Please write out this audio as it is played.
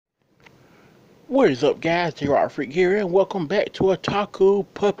What is up, guys? Gerard Freak here, and welcome back to Otaku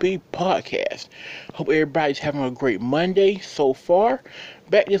Puppy Podcast. Hope everybody's having a great Monday so far.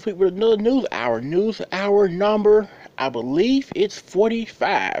 Back this week with another news hour. News hour number, I believe it's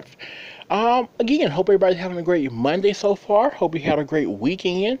 45. Again, hope everybody's having a great Monday so far. Hope you had a great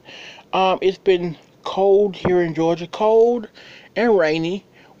weekend. It's been cold here in Georgia, cold and rainy.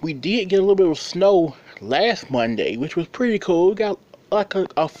 We did get a little bit of snow last Monday, which was pretty cool. We got like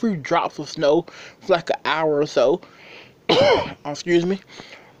a few drops of snow for like an hour or so. Excuse me.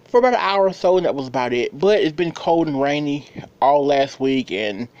 For about an hour or so, and that was about it. But it's been cold and rainy all last week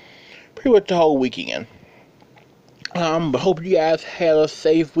and pretty much the whole weekend. But hope you guys had a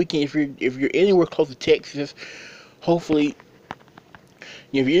safe weekend. If you're anywhere close to Texas, hopefully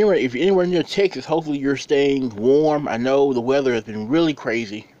if you're anywhere near Texas, hopefully you're staying warm. I know the weather has been really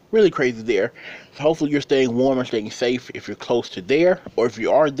crazy there. So hopefully you're staying warm and staying safe if you're close to there or if you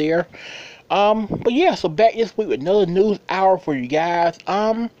are there. But yeah, so back this week with another news hour for you guys.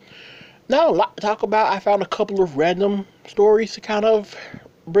 Not a lot to talk about. I found a couple of random stories to kind of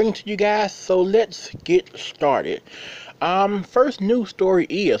bring to you guys. So let's get started. First news story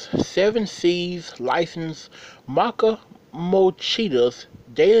is Seven Seas license Maka Mochida's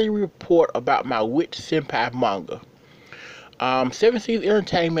daily report about my Witch Senpai manga. Seven Seas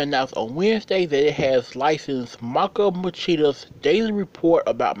Entertainment announced on Wednesday that it has licensed Maka Mochida's daily report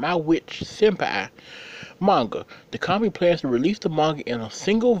about my Witch Senpai manga. The company plans to release the manga in a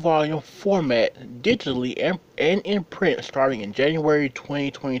single volume format digitally and in print starting in January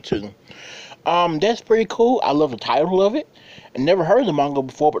 2022. That's pretty cool. I love the title of it. I never heard of the manga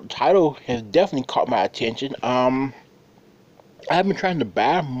before, but the title has definitely caught my attention. I've been trying to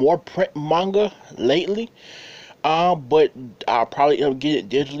buy more print manga lately, but I'll probably end up getting it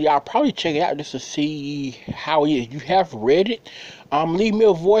digitally. I'll probably check it out just to see how it is. If you have read it, leave me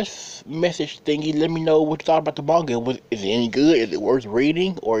a voice message thingy. Let me know what you thought about the manga. Is it any good? Is it worth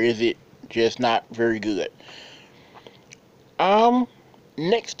reading, or is it just not very good?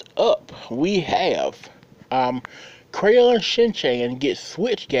 Next up, we have Crayon Shinchan gets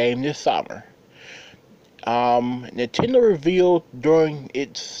Switch game this summer. Nintendo revealed during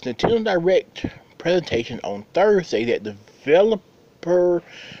its Nintendo Direct presentation on Thursday that developer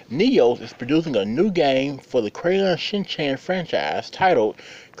Neos is producing a new game for the Crayon Shinchan franchise titled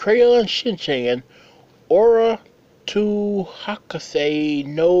Crayon Shinchan Ora to Hakase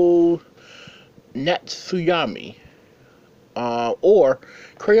no Natsuyami. Or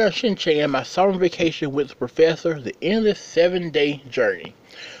Crayon Shinchan My Summer Vacation with the Professor, The Endless 7-Day Journey.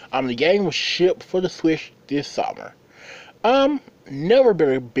 The game was shipped for the Switch this summer. Never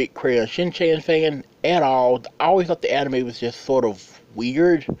been a big Crayon Shinchan fan at all. I always thought the anime was just sort of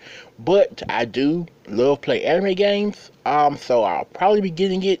weird, but I do love playing anime games. So I'll probably be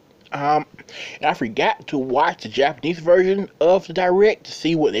getting it. And I forgot to watch the Japanese version of the Direct to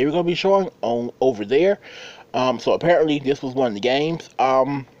see what they were going to be showing on over there. So apparently this was one of the games.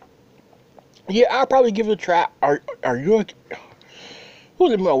 Yeah, I'll probably give it a try. Are you?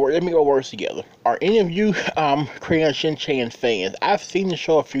 Let me go words together. Are any of you Crayon Shinchan fans? I've seen the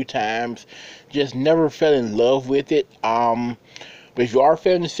show a few times, just never fell in love with it. But if you are a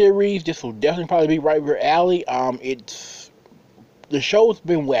fan of the series, this will definitely probably be right up your alley. The show's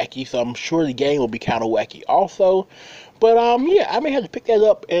been wacky, so I'm sure the game will be kind of wacky also. But yeah, I may have to pick that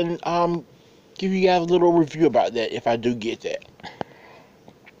up and give you guys a little review about that if I do get that.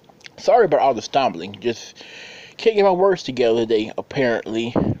 Sorry about all the stumbling. Just can't get my words together today,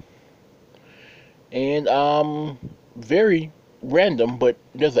 apparently. And very random, but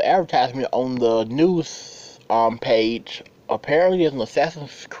there's an advertisement on the news page. Apparently there's an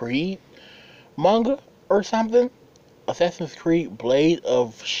Assassin's Creed manga or something. Assassin's Creed Blade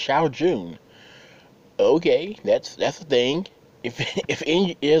of Xiaojun. Okay, that's a thing. If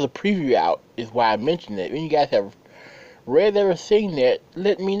any there's a preview out, is why I mentioned it. If you guys have read that or seen that,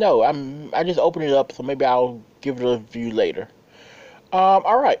 let me know. I just opened it up, so maybe I'll give it a review later.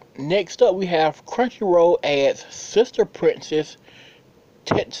 Alright, next up we have Crunchyroll adds Sister Princess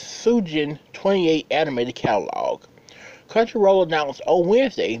Tetsujin 28 animated catalog. Crunchyroll announced on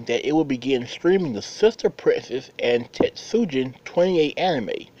Wednesday that it will begin streaming the Sister Princess and Tetsujin 28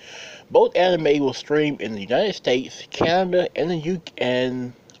 anime. Both anime will stream in the United States, Canada, and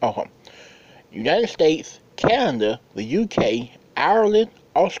United States, Canada, the UK, Ireland,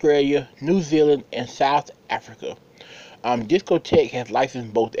 Australia, New Zealand, and South Africa. Discotek has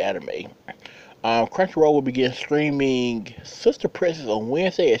licensed both anime. Crunchyroll will begin streaming Sister Princess on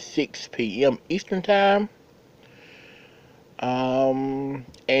Wednesday at 6 p.m. Eastern Time. And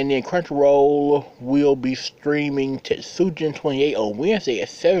then Crunchyroll will be streaming Tetsujin 28 on Wednesday at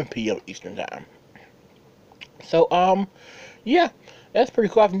 7 p.m. Eastern Time. So, yeah, that's pretty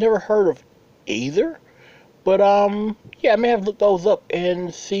cool. I've never heard of either. But yeah, I may have to look those up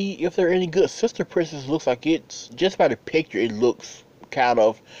and see if they're any good. Sister Princess looks like it's just by the picture. It looks kind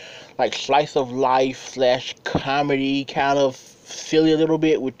of like slice of life slash comedy, kind of silly a little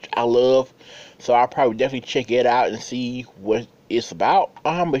bit, which I love. So I'll probably definitely check it out and see what it's about.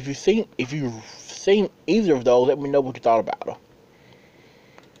 If you've seen either of those, let me know what you thought about them.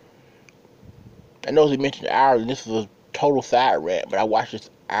 I know they mentioned Ireland. This is a total side rant, but I watched this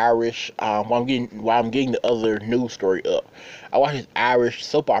Irish. While I'm getting the other news story up, I watched this Irish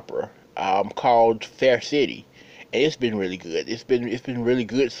soap opera called Fair City, and it's been really good. It's been really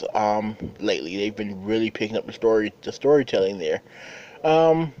good lately. They've been really picking up the storytelling there.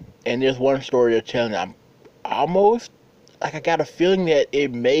 Um, and there's one story they're telling. I'm almost like I got a feeling that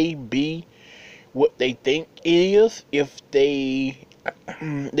it may be what they think it is. If they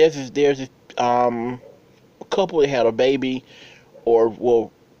there's this couple that had a baby, or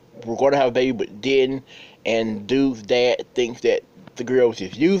well, we're going to have a baby but didn't, and dude's dad thinks that the girl was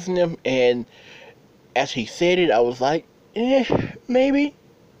just using him. And as he said it, I was like, maybe,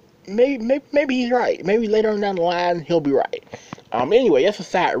 maybe he's right. Maybe later on down the line he'll be right. Anyway, that's a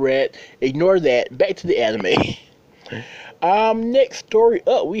side rant. Ignore that. Back to the anime. Next story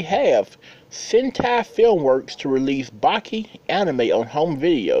up, we have Sentai Filmworks to release Baki anime on home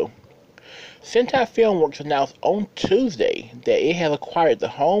video. Sentai Filmworks announced on Tuesday that it has acquired the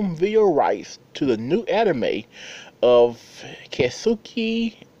home video rights to the new anime of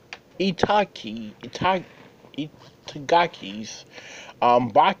Keisuke Itagaki's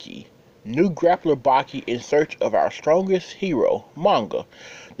Baki, New Grappler Baki in Search of Our Strongest Hero manga.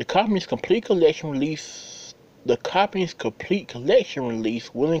 The company's complete collection release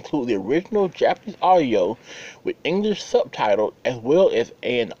will include the original Japanese audio with English subtitles as well as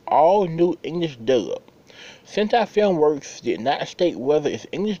an all-new English dub. Sentai Filmworks did not state whether its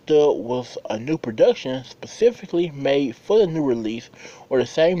English dub was a new production specifically made for the new release or the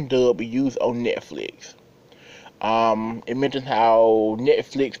same dub used on Netflix. It mentioned how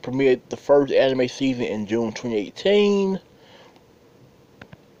Netflix premiered the first anime season in June 2018.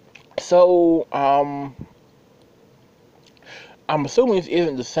 So, I'm assuming this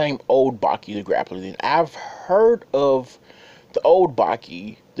isn't the same old Baki the Grappler. Then I've heard of the old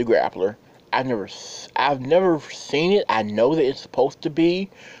Baki the Grappler. I've never seen it. I know that it's supposed to be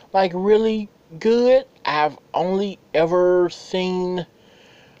like really good. I've only ever seen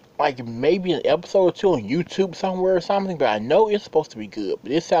like maybe an episode or two on YouTube somewhere or something, but I know it's supposed to be good.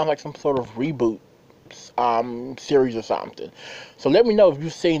 But it sounds like some sort of reboot series or something. So let me know if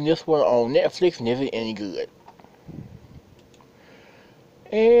you've seen this one on Netflix and is it any good.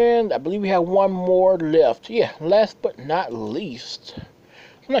 And I believe we have one more left. Yeah, last but not least.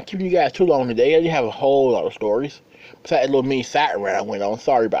 I'm not keeping you guys too long today. I didn't have a whole lot of stories. Besides that little mini side rant I went on.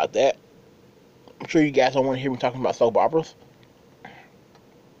 Sorry about that. I'm sure you guys don't want to hear me talking about soap operas.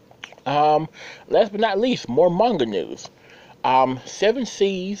 Last but not least, more manga news. Seven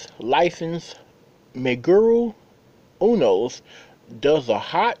Seas licensed Meguro Uno's Does a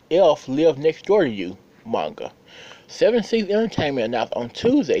Hot Elf Live Next Door to You manga. Seven Seas Entertainment announced on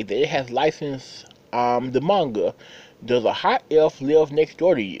Tuesday that it has licensed the manga Does a Hot Elf Live Next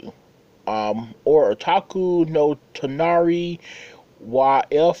Door to You? Or Otaku no Tonari wa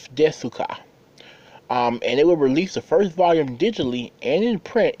Elf Desuka. And it will release the first volume digitally and in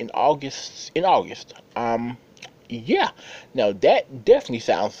print in August. Yeah. Now that definitely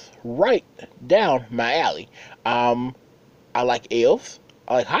sounds right down my alley. I like elves.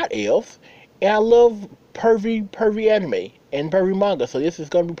 I like hot elves, and I love pervy anime and pervy manga. So this is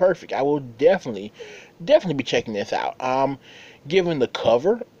gonna be perfect. I will definitely be checking this out. Given the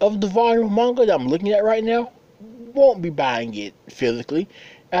cover of the volume of manga that I'm looking at right now, won't be buying it physically.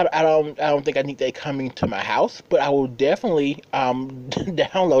 I don't think I need that coming to my house, but I will definitely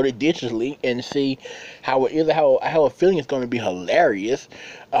download it digitally and see how it is. How I have a feeling it's going to be hilarious,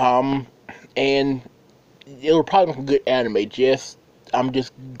 and it'll probably make a good anime. I'm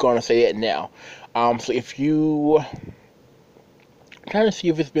just gonna say that now. So if you trying to see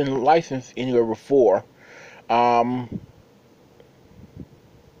if it's been licensed anywhere before, um,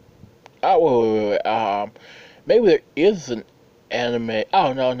 maybe there is an anime.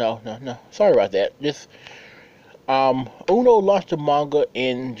 Oh no. Sorry about that. Just Uno launched the manga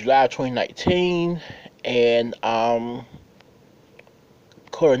in July 2019, and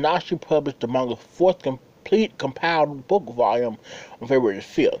Kodansha published the manga's fourth complete compiled book volume on February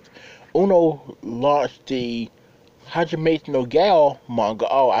 5th. Uno launched the Hajime no Gal manga.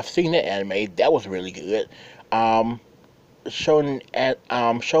 Oh, I've seen that anime. That was really good. Shonen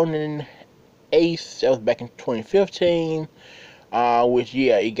Ace. That was back in 2015. Which,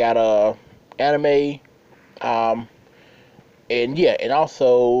 yeah, it got a anime. Um, and yeah, and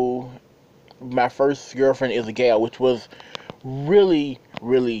also My First Girlfriend is a Gal, which was really,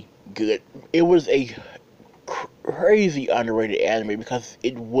 really good. It was a crazy underrated anime because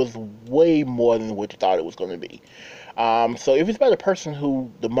it was way more than what you thought it was going to be. So if it's about the person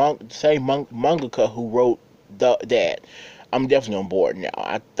who same mangaka who wrote that, I'm definitely on board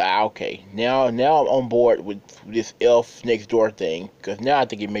now. Okay, now I'm on board with this Elf Next Door thing because now I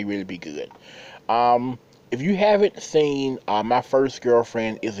think it may really be good. Um, if you haven't seen My First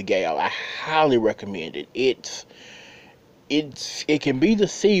Girlfriend is a Gal, I highly recommend it. It can be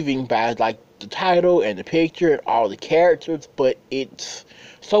deceiving by like the title and the picture and all the characters, but it's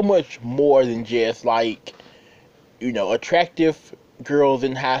so much more than just like, attractive girls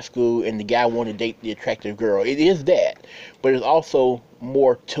in high school and the guy want to date the attractive girl. It is that, but there's also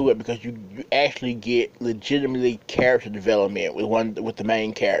more to it because you actually get legitimately character development with the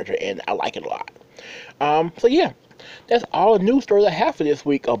main character, and I like it a lot. So yeah, that's all the news stories I have for this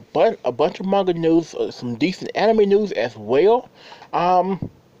week. A bunch of manga news, some decent anime news as well.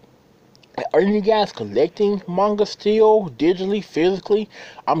 Um, are you guys collecting manga still, digitally, physically?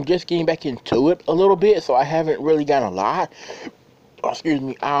 I'm just getting back into it a little bit, so I haven't really gotten a lot. Oh, excuse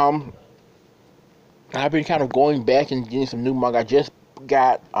me. I've been kind of going back and getting some new manga. I just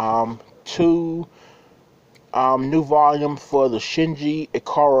got two new volumes for the Shinji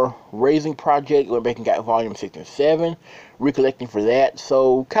Ikara Raising Project. Went back and got volume 6 and 7, recollecting for that.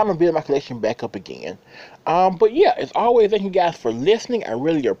 So kind of building my collection back up again. But yeah, as always, thank you guys for listening. I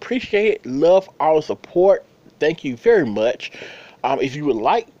really appreciate it. Love all the support. Thank you very much. If you would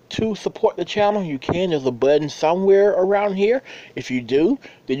like to support the channel, you can. There's a button somewhere around here. If you do,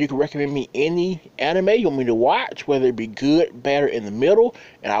 then you can recommend me any anime you want me to watch, whether it be good, bad, or in the middle,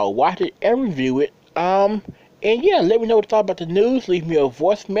 and I will watch it and review it. And yeah, let me know what you thought about the news. Leave me a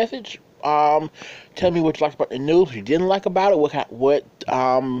voice message. Tell me what you liked about the news, what you didn't like about it, what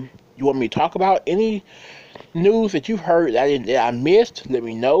you want me to talk about. Any news that you've heard that I missed, let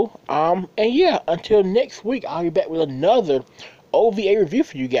me know. And yeah, until next week, I'll be back with another OVA review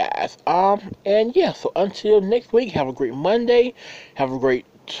for you guys. And yeah, so until next week, have a great Monday, have a great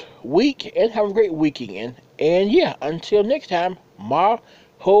week, and have a great weekend. And yeah, until next time,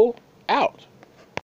 Maho out.